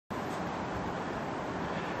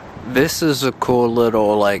This is a cool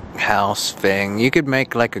little like house thing. You could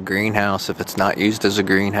make like a greenhouse if it's not used as a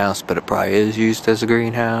greenhouse, but it probably is used as a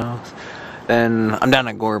greenhouse. Then I'm down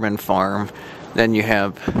at Gorman farm. Then you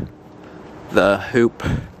have the hoop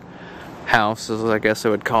houses, I guess I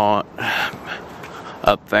would call it,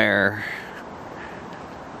 up there.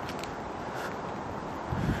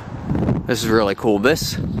 This is really cool.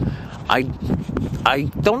 This, I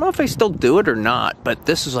don't know if they still do it or not, but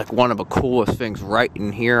this is like one of the coolest things right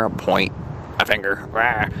in here. I'll point a finger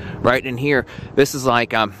right in here. This is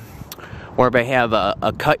like where they have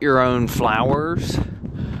a cut your own flowers.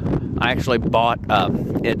 I actually bought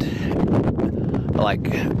it, like,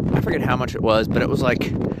 I forget how much it was, but it was like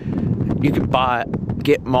you could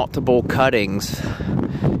get multiple cuttings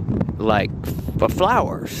like for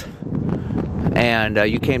flowers. And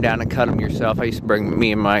you came down and cut them yourself. I used to bring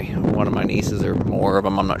me and one of my nieces, or more of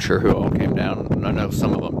them, I'm not sure who all came down. I know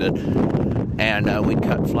some of them did. And we'd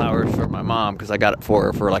cut flowers for my mom, because I got it for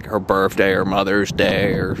her for like her birthday or Mother's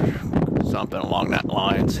Day or something along that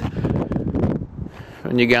lines.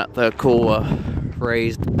 And you got the cool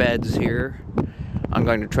raised beds here. I'm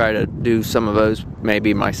going to try to do some of those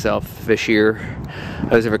maybe myself this year.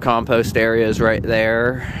 Those are the compost areas right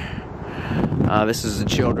there. This is the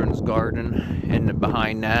children's garden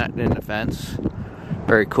behind that, in the fence.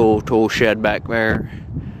 Very cool tool shed back there.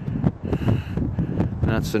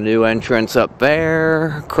 That's the new entrance up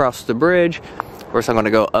there, across the bridge. Of course, I'm going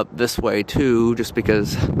to go up this way too, just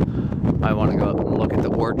because I want to go up and look at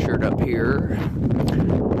the orchard up here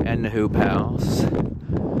and the hoop house.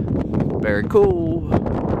 Very cool.